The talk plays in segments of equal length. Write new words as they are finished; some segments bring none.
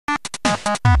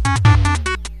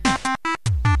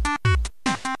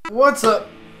What's up?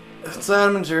 It's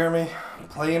Adam and Jeremy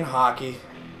playing hockey.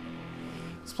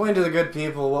 Explain to the good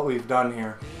people what we've done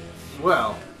here.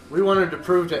 Well, we wanted to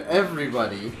prove to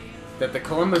everybody that the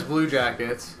Columbus Blue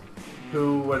Jackets,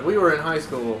 who when we were in high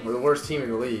school were the worst team in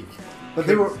the league. But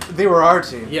they were our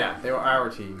team. Yeah, they were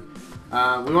our team.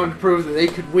 We wanted to prove that they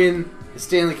could win the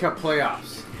Stanley Cup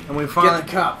playoffs. And we finally get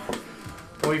the cup.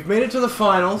 And we've made it to the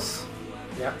finals.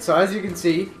 Yeah. So as you can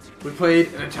see, we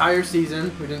played an entire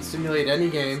season. We didn't simulate any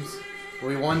games.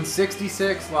 We won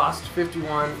 66, lost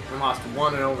 51, and lost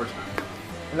 1 in overtime.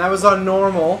 And that was on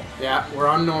normal. Yeah, we're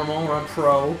on normal. We're on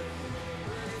pro.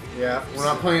 Yeah. We're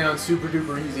not playing on super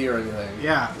duper easy or anything.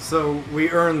 Yeah, so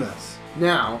we earned this.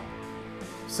 Now,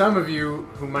 some of you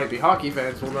who might be hockey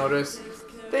fans will notice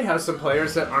they have some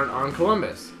players that aren't on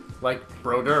Columbus, like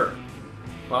Brodeur.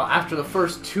 Well, after the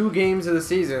first 2 games of the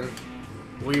season,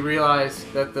 we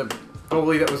realized that the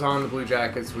goalie that was on the Blue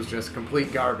Jackets was just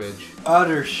complete garbage.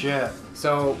 Utter shit.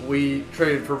 So we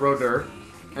traded for Brodeur.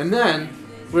 And then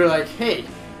we were like, hey,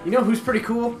 you know who's pretty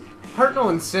cool? Hartnell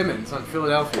and Simmons on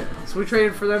Philadelphia. So we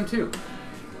traded for them too.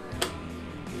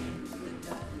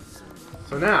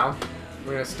 So now,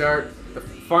 we're going to start the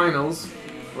finals.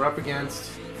 We're up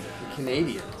against the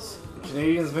Canadians. The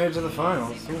Canadians made it to the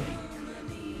finals.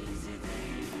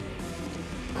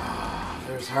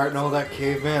 There's Hartnell, that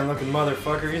caveman looking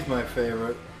motherfucker. He's my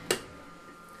favorite.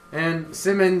 And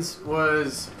Simmons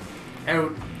was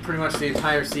out pretty much the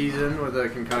entire season with a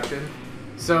concussion.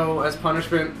 So as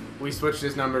punishment, we switched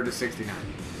his number to 69.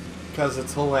 Because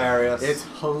it's hilarious. It's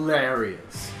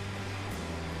hilarious.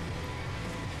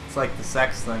 It's like the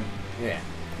sex thing. Yeah.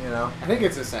 You know? I think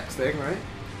it's a sex thing, right?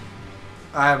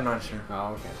 I'm not sure.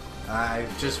 Oh, okay.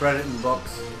 I've just read it in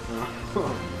books.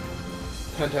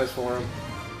 Penthouse Forum.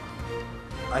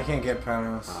 I can't get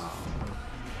Penthouse. Oh.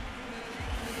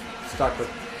 Stuck with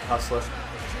Hustler.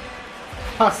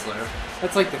 Hustler?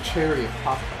 That's like the cherry of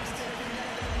Pop Fest.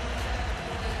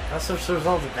 Hustler serves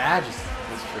all the badges.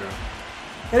 That's true.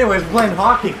 Anyways, we're playing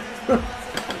hockey.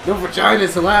 No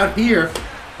vaginas allowed here.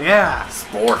 Yeah.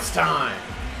 Sports time.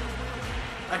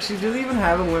 Actually, do they even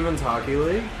have a women's hockey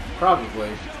league? Probably.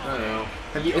 I don't know.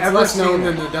 Have you It's ever less seen known it?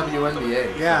 than the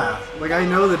WNBA. Yeah. Like, I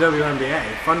know the WNBA.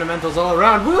 Fundamentals all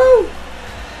around. Woo!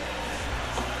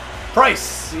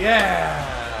 Price!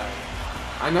 Yeah!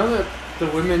 I know that the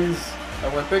women's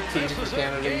Olympic team for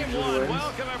Canada usually wins.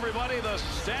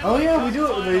 Oh yeah, we do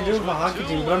it. They do have a hockey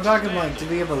team, but I'm talking like, do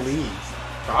they have a league?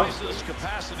 Probably.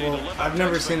 Well, I've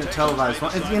never seen it televised.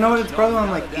 Well, you know what? It's probably on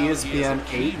like ESPN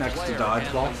 8 next to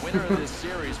Dodgeball.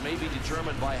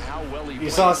 You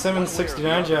saw Simmons'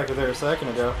 69 jacket there a second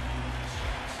ago.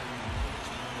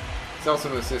 He's also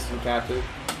an assistant captain.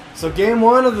 So game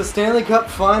 1 of the Stanley Cup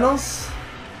Finals.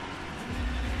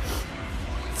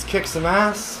 Let's kick some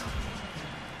ass.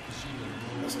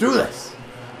 Let's do this.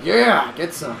 Yeah,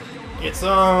 get some. Get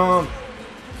some.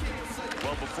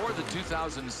 Well, before the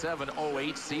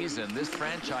 2007-08 season, this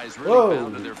franchise really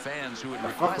bounded their fans who had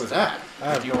requested that?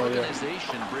 I have the no idea.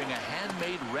 organization bring a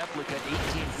handmade replica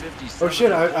 1857. Oh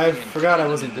shit, I forgot I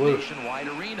wasn't blue. Nationwide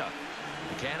arena.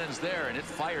 The cannon's there and it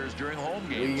fires during home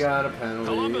games. We got a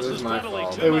penalty. It was my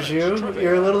fault. It was you?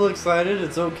 You're a little excited.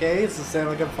 It's okay. It's the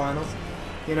Stanley Cup Finals.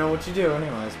 You know what you do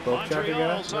anyways. Poke check a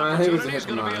guy. No, I think it was a hit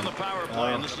from mine.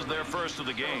 And this is their first of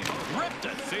the game. Ripped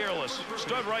it, fearless.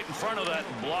 Stood right in front of that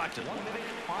and blocked it.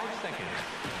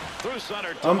 Through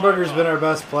center. Umberger's been our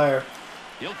best player.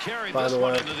 He'll carry by this the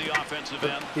one way. into the offensive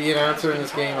end. The announcer in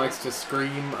this game likes to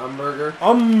scream Umberger.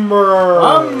 Umberger!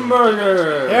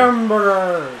 Umberger!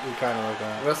 Hamburger! We kind of like We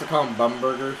that. also call them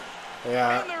Bumburgers.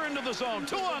 Yeah. And they're into the zone.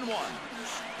 2-on-1.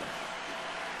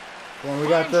 Well, we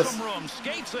got this. Some room.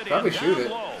 Skates it Probably in, shoot down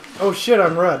it. low. Oh shit,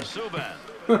 I'm red. Subban.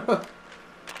 Good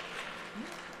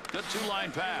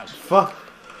 2-line pass. Fuck.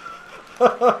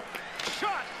 Shot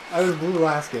I was blue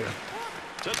last game.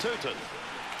 to Tutin.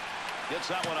 Gets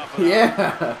that one up and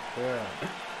Yeah. Yeah.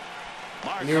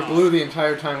 out. And you were blue the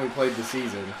entire time we played the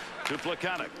season. To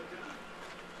Plekanec.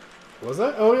 Was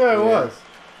that? Oh yeah, it was.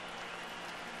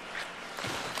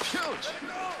 Shoots.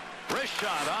 Wrist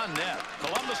shot on net.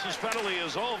 Columbus's penalty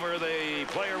is over. The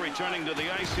player returning to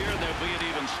the ice here, and they'll be at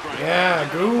even strength. Yeah,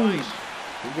 goons.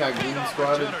 We got Big goon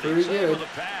spotted opportunity. pretty Save good. with a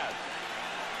pad.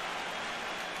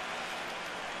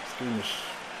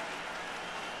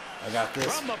 I got this.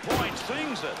 From the point,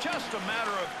 sings it. Just a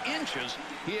matter of inches.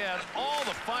 He had all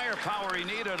the firepower he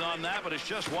needed on that, but it's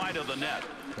just wide of the net.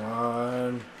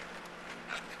 One.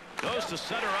 Goes to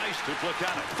center ice to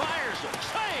Plekanec. Fires it.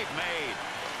 Save made.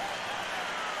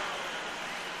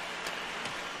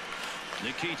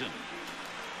 Nikitin.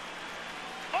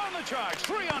 On the charge.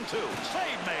 3-on-2.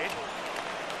 Save made.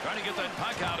 Trying to get that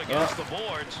puck out against the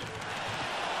boards.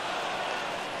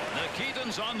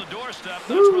 Nikitin's on the doorstep. That's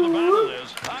where the battle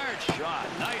is. Hard shot.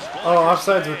 Nice block. Oh,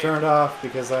 offsides were turned off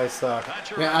because I suck.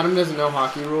 Yeah, Adam doesn't know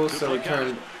hockey rules, so we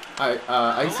turned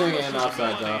icing and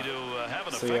offsides off.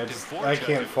 So yeah, I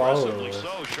can't follow the rules.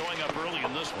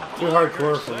 Too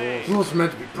hardcore for rules. Rules are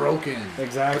meant to be broken.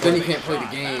 Exactly. But then you can't play the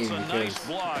game because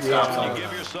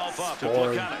it's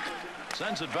boring.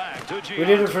 We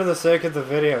did it for the sake of the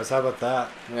videos. How about that?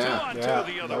 Yeah.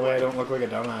 Yeah. That way I don't look like a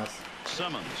dumbass.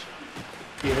 Simmons.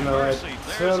 Even though I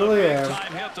totally am.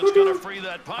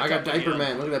 I got Diaper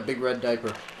Man. Look at that big red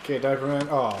diaper. Okay, Diaper Man.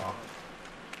 Oh.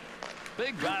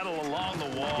 Big battle along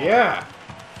the wall. Yeah.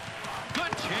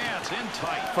 Good chance in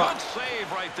tight. Good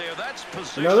save right there. That's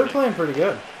position. You know, they're playing pretty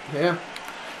good. Yeah.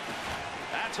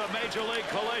 That's a major league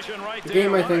collision right The there.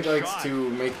 game, I think, likes to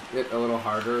make it a little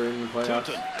harder in the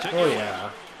playoffs. Oh, yeah.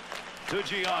 To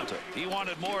Giunta. He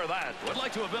wanted more of that. Would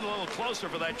like to have been a little closer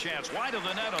for that chance. Wide of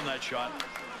the net on that shot.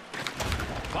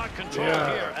 Puck control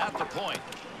here at the point.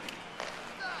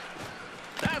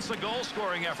 That's a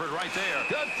goal-scoring effort right there.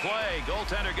 Good play.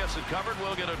 Goaltender gets it covered.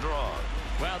 We'll get a draw.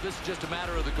 Well, this is just a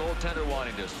matter of the goaltender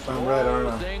wanting to I'm right, aren't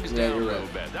slow I? things Yeah, down a you're little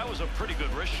right. bit. That was a pretty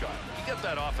good wrist shot. You get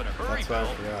that off in a hurry, That's what I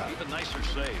Bill. forgot. Even nicer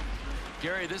save.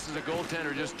 Gary, this is a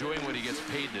goaltender just doing what he gets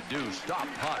paid to do. Stop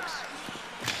pucks.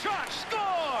 Shot,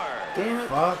 score! Damn it.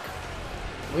 Fuck.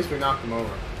 At least we knocked him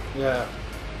over. Yeah.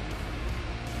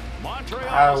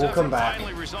 Montreal's we'll come effort back.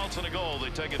 finally results in a goal. They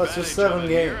take That's advantage just of 7 it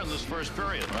here games. in this first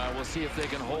period. We'll see if they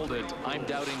can hold it. I'm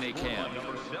doubting they can.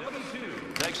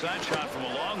 Takes that shot from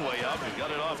a long way up and got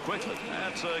it off quickly.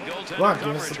 That's a goaltender Come on, give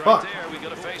us coverage the right puck. there. We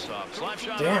got a face-off. Slap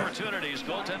shot Damn. opportunities.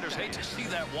 Goaltenders hate to see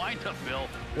that wind-up, Bill.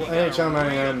 Well, He got a NHL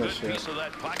 99 real this good year. piece of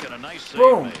that puck and a nice save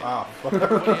Boom. made. Oh. What you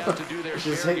have to do there,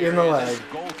 Just Gary, hit you in the is leg. this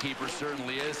goalkeeper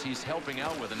certainly is. He's helping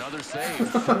out with another save.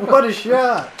 What a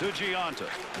shot. To Giunta.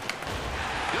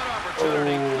 Good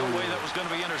opportunity. No way that was going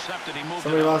to be intercepted. He moved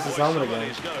Somebody it out. lost his Boy, helmet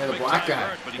somebody's again. got a Yeah, the big black time guy.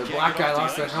 hurt, but he The can't black get guy off the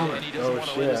lost that ice. helmet. And he doesn't Oh, want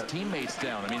to let his shit. teammates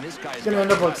down. I mean, this guy's He's gonna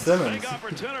end up like Simmons. Big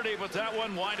opportunity, but that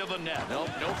one wide of the net. Nope,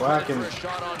 no Black credit for and a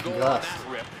shot on goal on Gus. that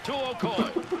rip. To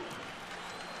Okoye.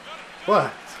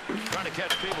 What? Trying to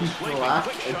catch people sleeping. Black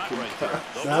Quick shot and right there. The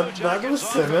That- Blue that Jackets was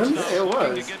offense Simmons? now It looking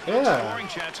to was. get good Yeah. scoring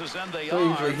chances, and they Don't are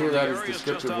usually hear from that the as areas just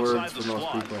descriptive outside words the for most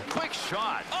slot. people. Quick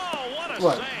shot. Oh, what a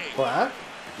What? save. Black?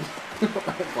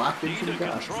 Black Need and to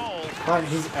Gus. control. Fine,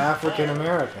 he's African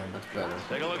American. That's better.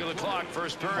 Take a look at the clock.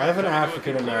 First period. I have an coming to a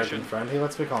African American conclusion. friend. He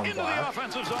lets me call him Into the Black.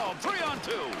 offensive zone.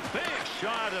 3-on-2. Big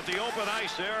shot at the open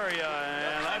ice area,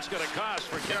 and that's going to cost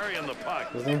for carrying the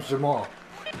puck. His name's Jamal.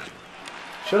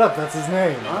 Shut up, that's his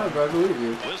name. Alright, bro, I believe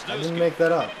you. I didn't make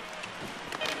that up.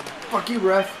 Fuck you,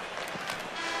 ref.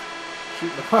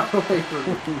 Keep the puck away from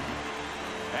me.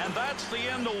 And that's the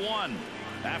end of one.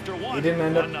 After one, He didn't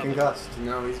end up 1-0. concussed.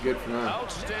 No, he's good for now.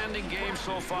 Outstanding game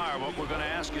so far. What we're going to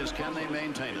ask is, can they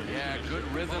maintain it? Yeah, good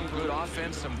rhythm, good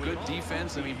offense, some good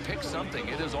defense. I mean, pick something.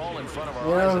 It is all in front of our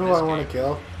You eyes know in who this I want game. to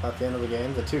kill at the end of the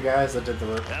game? The two guys that did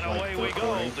the And away we go.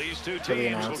 recording These two for the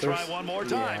teams will announcers. try one more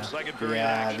time. Second period Yeah,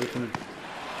 action. they can.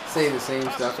 Say the same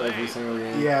stuff every single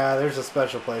game. Yeah, there's a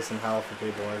special place in hell for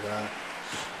people like that.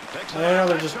 Picks I it know up.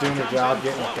 they're That just shot doing a comes job in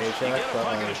getting a close. You paycheck, get a but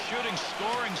puck in a like, shooting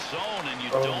scoring zone, and you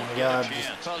oh don't my get God, a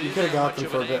chance. Well, you didn't could have have got much them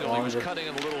of for a an bit angle. He was longer. cutting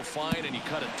it a little fine, and he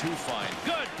cut it too fine.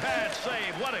 Good pad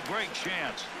save. What a great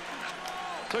chance.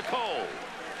 To Cole.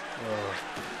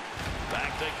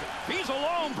 Back to... He's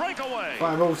alone. Breakaway.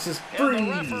 5-0-6 And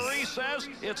the freeze. referee says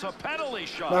it's a penalty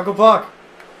shot. Knuckle puck.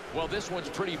 Well, this one's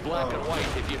pretty black and white.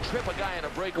 If you trip a guy in a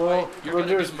breakaway, Well, you're going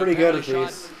to Roger's give him pretty a good penalty at shot.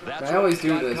 these. That's I what always he's do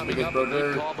got this coming because up, a good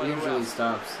Brodeur call by the usually ref.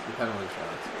 stops the penalty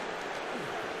shots.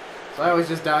 So I always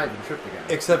just dive and trip the guy.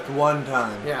 Except one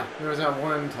time. Yeah, there was that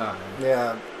one time.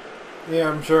 Yeah. Yeah,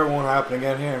 I'm sure it won't happen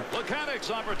again here.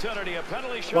 Mechanics opportunity. A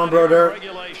penalty shot. Come on, bro, in Dirt.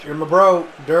 regulation. You're my bro,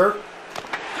 Dirt. Good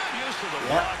use of the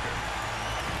Yeah. blocker.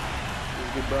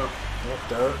 He's a good bro. Yeah,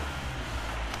 Dirt.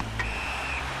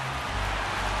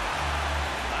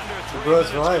 Under 3 Bros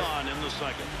minutes for life. gone in the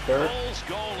second. Dirt. Cole's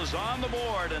goal is on the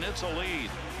board, and it's a lead.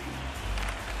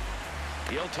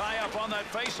 He'll tie up on that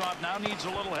faceoff. Now needs a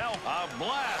little help. A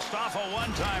blast off a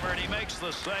one-timer, and he makes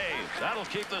the save. That'll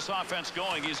keep this offense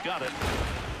going. He's got it.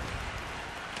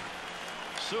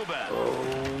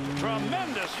 Subban.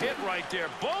 Tremendous hit right there.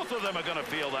 Both of them are going to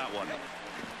feel that one.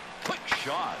 Quick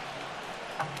shot.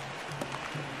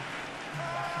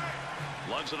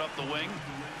 Lugs it up the wing.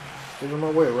 Give him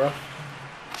away, ref.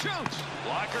 Shoots.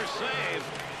 Blocker save.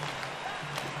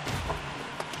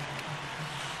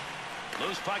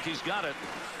 Loose puck, he's got it.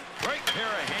 Great pair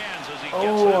of hands as he gets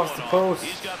Oh, that off one the off. post.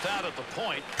 He's got that at the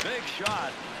point. Big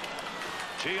shot.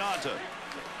 Giunta.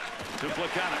 To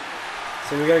Plekanec.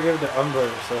 So we gotta give it to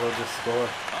Umberger so he'll just score.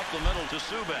 Up the middle to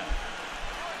Subban.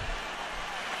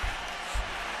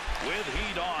 With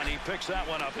heat on, he picks that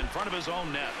one up in front of his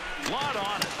own net. Lot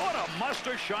on it. What a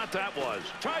muster shot that was.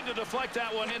 Tried to deflect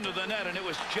that one into the net, and it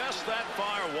was just that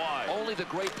far wide. Only the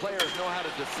great players know how to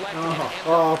deflect.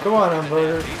 Oh, come on,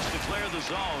 Umberger. He's to clear the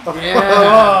zone.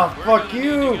 Yeah. We're Fuck gonna need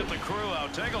you. to get the crew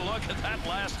out. Take a look at that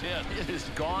last hit. It is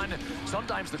gone.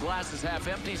 Sometimes the glass is half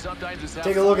empty. Sometimes it's half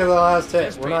Take a look at the last hit.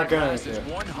 This We're not going glass is to.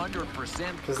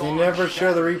 100% Because they gone. never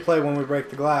show the replay when we break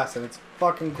the glass, and it's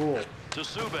fucking cool. To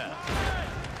Subban.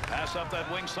 Pass up that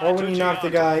wing side Or when to you knock the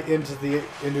Giannis. guy into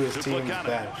his To team's Plekanec.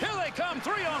 bench. Here they come,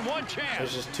 3-on-1 It's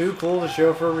chance. just too cool to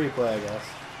show for a replay, I guess.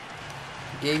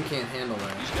 Game can't handle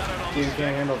that. He's got it on Team the can't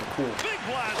stick. handle the cool. Big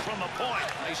blast from the point.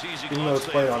 Nice easy Even though glove it's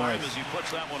save played for on him ice. as he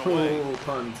puts that one away. Oh,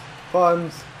 puns.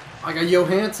 Puns. I got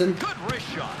Johansson. Good wrist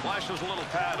shot. Flashes a little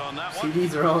pad on that one.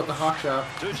 CDs are all at the Hawk Shop.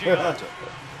 To Giannis.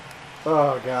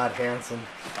 Oh, God, Hansen.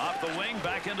 Off the wing,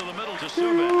 back into the middle to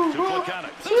Subban. To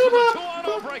Plekanec. This is a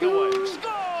 2-on-0 breakaway.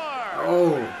 Score!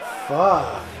 Oh,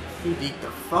 fuck. He beat the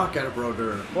fuck out of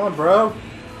Brodeur. Come on, bro.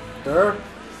 Durr.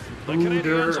 The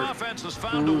Canadiens' offense has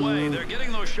found a way. They're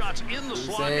getting those shots in the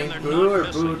slot and they're boo or not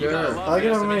missing. You gotta boo-dur? love I like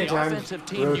this. how I mean, many the times offensive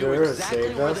team knew Brodeur has exactly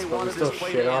saved where us, they but we wanted still this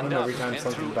play shit to on him end every up. time And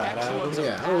something through bad happens. excellence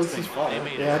Yeah, it's his fault. They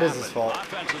made it Yeah, it is his happen. fault.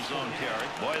 Offensive zone carry.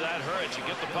 Boy, that hurts. You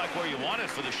get the puck where you want it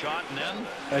for the shot, and then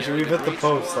Actually, we've hit the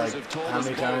post, like, how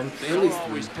many times? They don't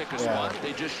always pick a Yeah. spot.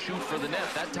 They just shoot for the net.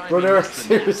 That time Brodeur, they missed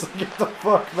the net. seriously, get the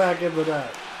fuck back in the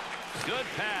net. good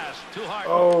pass to Hart.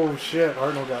 Oh, shit.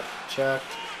 Hartnell got checked.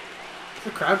 The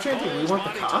crowd chanting, we want the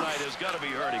body cops? tonight has got to be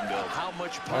hurting, Bill. How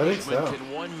much I think punishment so.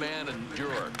 can one man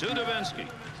endure? To Davinsky.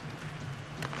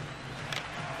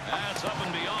 That's up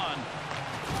and beyond.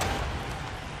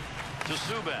 To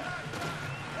Subban.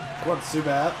 Come on,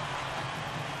 Subat.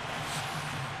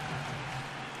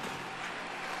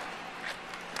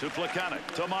 To Plekanec.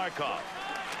 To Markov.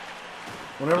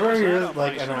 Whenever I hear, There's that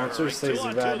like, up ice announcers number. say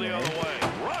 2-on-2 Zubat the name, other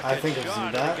way. Rocket I think of shot,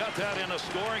 and Zubat. he got that in a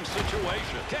scoring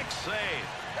situation. Kick save.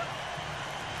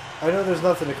 I know there's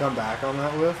nothing to come back on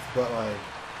that with, but, like,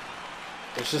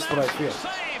 it's just what I feel.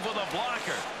 Save with a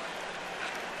blocker.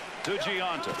 To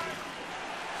Giannis.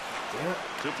 Yeah.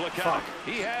 To Plekanec. Fuck.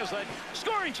 He has that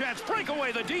scoring chance.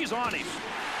 Breakaway. The D's on him.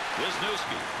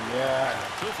 Wisniewski. Yeah.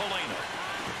 To Foligno.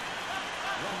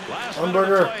 Last Umberger.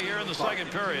 minute of play here in the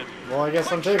second period. Well, I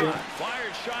guess I'm taking it.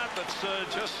 Fired shot that's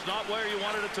just not where you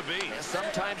wanted it to be.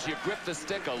 Sometimes you grip the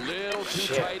stick a little too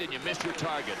Shit. tight and you miss your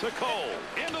target. To Cole.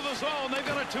 Into the zone. They've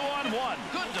got a 2-on-1.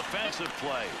 Good defensive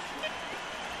play.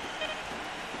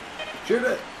 Shoot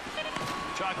it.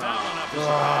 Chuck Allen up as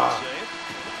a save.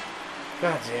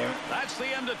 God damn it. That's the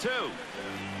end of 2.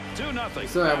 2-0.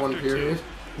 Still have one after period. 2.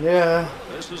 Yeah.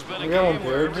 This has been a We got one game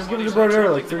where period. Just give it to everybody's had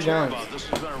Brodeur like something 3 to cheer times. about. This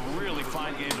has been a really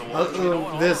fine game to watch. You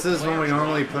know, This all is the when we players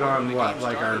normally are put on, what,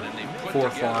 like our And they put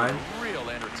fourth together line? a real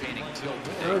entertaining tilt.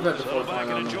 I've got the So fourth back line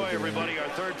and on enjoy the everybody. Our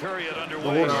third period underway.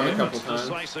 whole game? See if A couple it's times.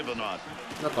 decisive or not.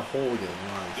 Not the whole game,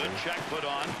 honestly. Good check put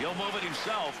on. He'll move it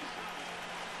himself.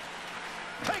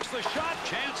 Takes the shot.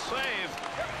 Chance save.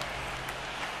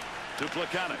 To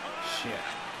Plekanec. Shit.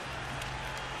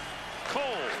 Cole.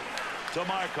 To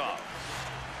Markov.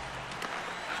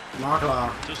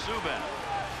 Markov. To Subban.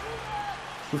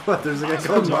 What? There's a guy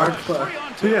called Markov.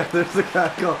 3-on-2. Yeah, there's a guy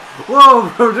called. Whoa,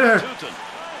 Brodeur. Teuton.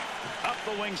 Up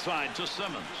the wing side to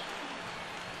Simmons.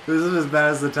 This isn't as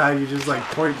bad as the time you just, like,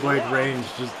 point blank range,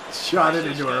 just shot it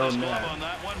into our own net.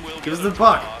 Give us the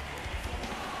puck.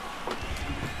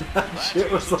 Shit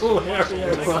was hilarious.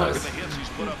 The hits he's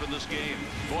put up in this game.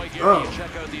 Boy, Gary, Oh. you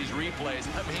check out these replays.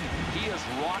 I mean, he has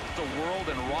rocked the world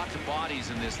and rocked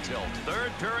bodies in this tilt.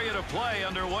 Third period of play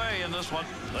underway in this one.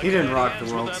 He didn't rock the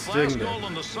Canadiens world, with that Sting last did. goal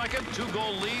in the second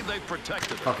 2-goal lead, they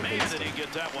protected it. Fucking Man, hate did he Sting.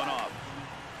 get that one off.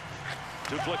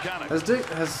 To Plekanec.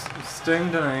 Has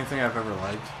Sting done anything I've ever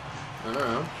liked? I don't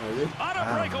know. Maybe. On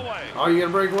a breakaway. Oh, you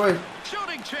gonna break away?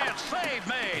 Shooting chance. Save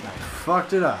made.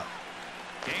 Fucked it up.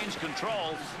 Gains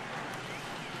control.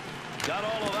 Got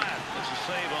all of that. There's a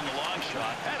save on the long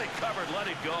shot. Had it covered. Let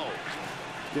it go.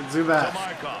 Get To Zubat.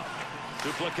 Markov. To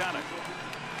Plekanec.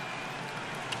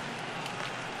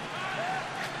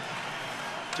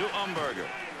 To Umberger.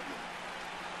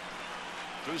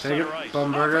 Through Take center it, ice.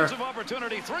 Umberger. Offensive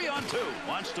opportunity. 3-on-2.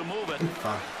 Wants to move it.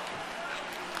 Fuck.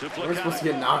 To We're supposed to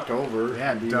Plekanec. get knocked over.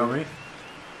 Yeah, dummy.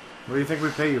 What do you think we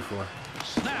pay you for?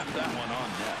 Snap that one on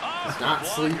net. Off the Not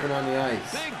blocker. sleeping on the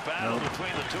ice. Big battle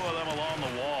between the two of them along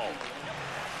the wall.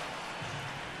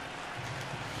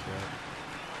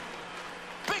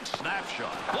 Big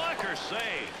snapshot. Blocker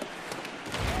save.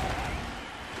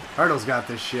 Hartle's got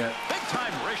this shit. Big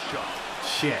Big-time wrist shot.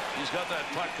 Shit. He's got that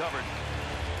puck covered.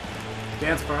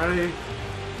 Dance party.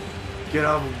 Get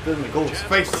up in the goal's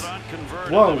face.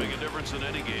 Whoa. Make a difference in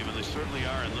any game, and they certainly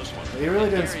are in this one. They really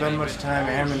didn't spend much time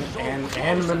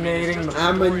animating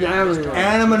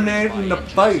the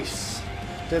face,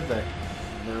 did they?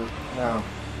 No. No.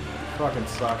 Fucking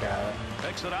suck at it.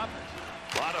 Picks it up.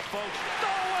 A lot of folks.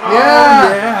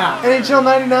 Yeah! NHL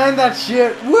 99, that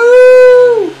shit.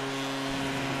 Woo!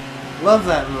 Love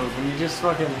that move when you just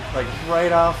fucking, like,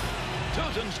 right off.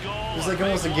 It's like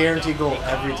almost a guaranteed goal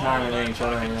every time in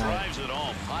NHL 99.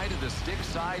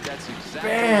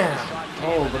 Bam!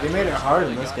 Oh, but they made it hard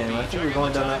in this game. I think we've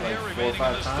only done that like 4 or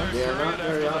 5 times. Yeah, not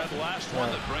very often.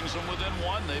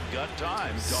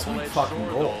 Sweet fucking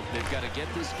goal. They've got to get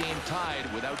this game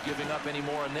tied without giving up any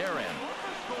more on their end.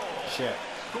 Shit.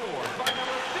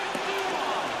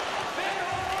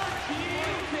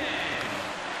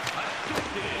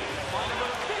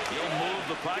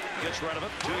 Gets rid of it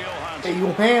to Johansson. Hey,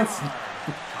 Johansson.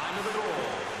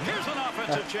 Here's an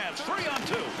offensive chance.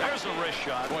 3-on-2. There's a wrist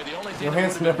shot. Boy, the only thing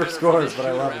Johansson never scores, but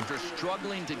I love him. after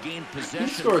struggling to gain possession.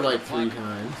 He scored like 3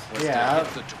 times. Yeah.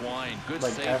 The twine. Good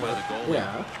Like save ever. by the goalie.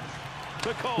 Yeah.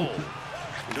 To Cole.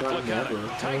 To Not Plaqueta. never.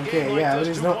 Tight Okay, game yeah, like but this,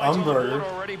 he's 2 no points on the board Umberger.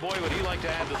 already. Boy, would he like to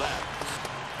add to that.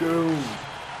 Go.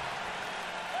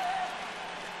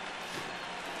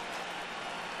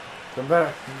 I'm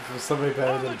better. There's somebody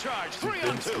better On the than charge.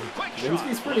 3-on-2. Quick shot.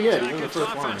 Vinsky's pretty good, even the Jackets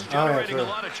first offense line. generating true. a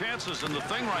lot of chances, and the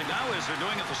thing right now is they're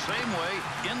doing it the same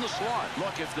way in the slot.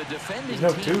 Look, if the defending There's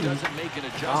no team tooting. doesn't make an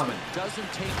adjustment,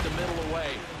 doesn't take the middle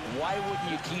away, why wouldn't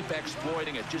you keep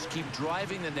exploiting it? Just keep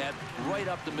driving the net right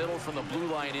up the middle from the blue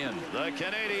line in. The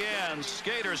Canadiens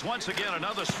skaters once again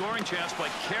another scoring chance by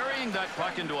carrying that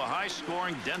puck into a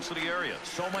high-scoring density area.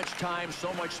 So much time,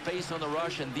 so much space on the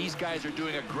rush, and these guys are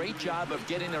doing a great job of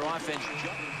getting their offense.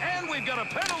 And we've got a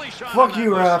penalty shot. Fuck on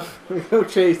you, that ref. Go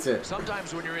chase it.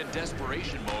 Sometimes when you're in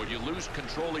desperation mode, you lose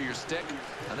control of your stick.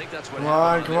 I think that's what Come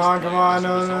on, happened come on, this come play. on. This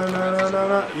No, was no, all no, no, defensive no,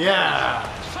 no. work.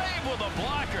 Yeah. Save with a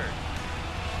blocker.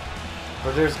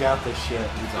 Brazer's got this shit.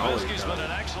 Vinsky's been an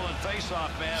excellent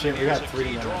face-off man. Shit, and we he is got a 3 key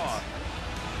minutes. draw.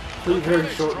 Pretty very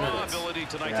Very short strong minutes. ability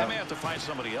tonight. Yeah. They may have to find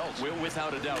somebody else.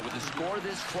 Without a doubt, with a score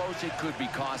this close, it could be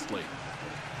costly.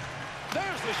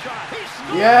 There's the shot. He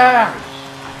scored. Yeah.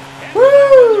 And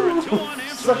Woo! another 2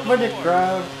 unanswered Suck my dick, board.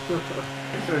 crowd.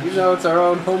 You know it's our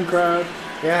own home crowd.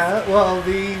 Yeah, well,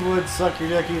 they would suck your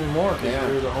dick even more because Yeah.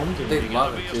 you're the home team. They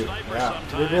love Be it a too. sniper Yeah.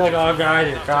 sometimes. They'd be like, oh, guy,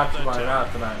 you That's cocked my it.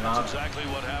 mouth tonight. That's Nah. exactly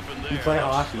what happened there. You play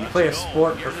hockey. You play a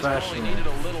sport professionally.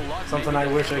 Something I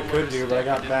wish I could do, but I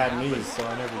got bad knees, so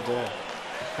I never did.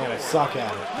 And I suck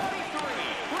at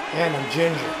it. And I'm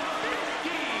ginger.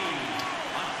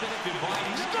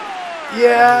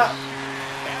 Yeah.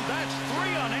 And that's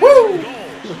 3 unanswered Woo!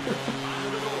 goals.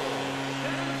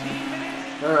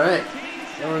 All right.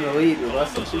 They're in the lead with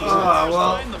less than 2 minutes. Oh,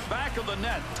 well. Behind the back of the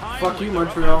net. Fuck you, Timely.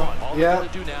 Montreal. All Yeah. they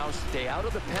got to do now is stay out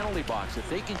of the penalty box. If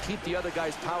they can keep the other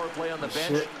guy's power play on the bench,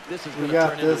 Shit. this is We going to got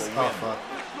turn this. into a Oh, win. fuck.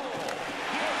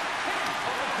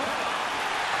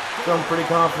 So I'm pretty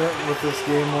confident with this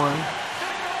game 1.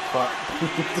 But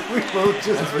we both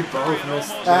just as we both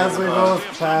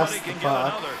passed the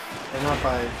puck. And not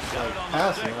by like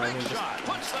passing it, I mean just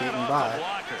skating by.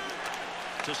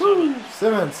 Woo!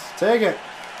 Simmons, take it.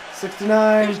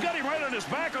 69. He's got him right on his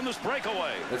back on this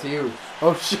breakaway. That's you.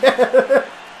 Oh shit!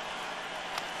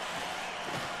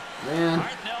 Man.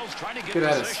 Hartnell's trying to get Could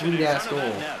have had a position in sweet-ass front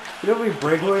of that goal. net. You know how many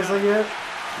breakaways I get?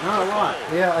 Not a lot.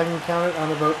 Yeah, I can count it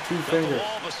on about 2 Got the fingers.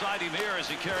 wall beside him here as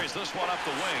he carries this one up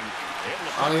the wing. Able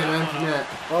to I'll put get that an one empty up. net.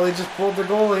 Well, they just pulled the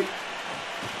goalie.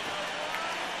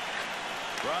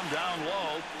 From down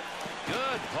low.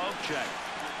 Good poke check.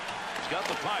 He's got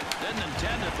the puck. Didn't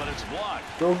intend it, but it's blocked.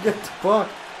 Go get the puck.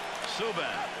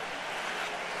 Subban.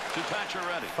 To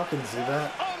Pacioretty. Fucking see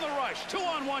that. On the rush.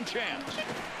 2-on-1 chance.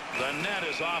 The net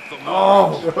is off the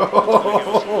mark.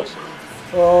 Oh!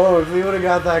 Oh, if we would have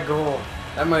got that goal.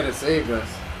 That might have saved us.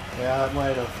 Yeah, it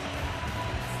might have.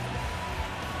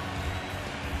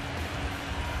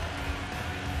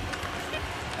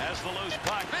 Has the loose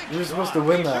puck. Big You're supposed shot. to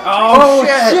win He that. shoots Oh,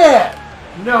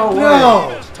 shit! No way. No!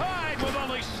 it. It is tied with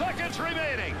only seconds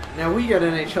remaining. Now we got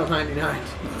NHL 99.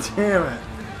 Damn it.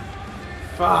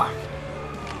 Fuck.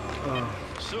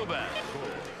 Subban.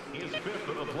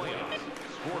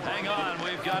 Hang on,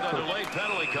 we've got a delayed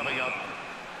penalty coming up.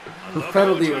 The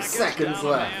penalty with seconds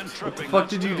left. What the fuck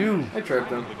did you do? I tripped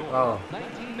him. Oh.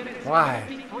 Why?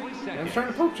 I was trying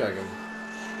to poke check him.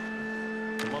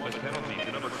 Keep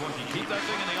that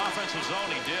thing in the offensive zone.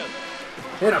 He did.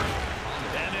 Hit him.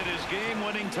 And it is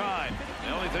game-winning time.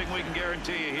 The only thing we can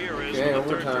guarantee you here is Okay, when the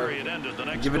third overtime. period ended, the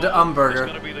next Give it to goal Umberger. is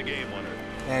going to be the game winner.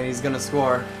 And he's going to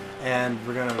score. And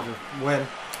we're going to win.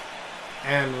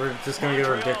 And we're just going to get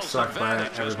our dicks sucked by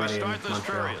everybody in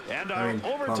Montreal. And I our mean,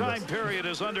 overtime Columbus. period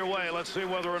is underway. Let's see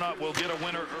whether or not we'll get a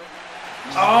winner.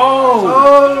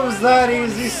 Oh, it was that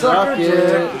easy, sucker Suck dick.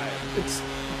 it. It's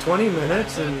 20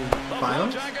 minutes and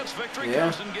finals? Jackets victory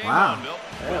Yeah. comes in game Wow. one, Bill.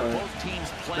 Apparently. Both teams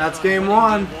plan That's on game winning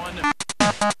one. game one.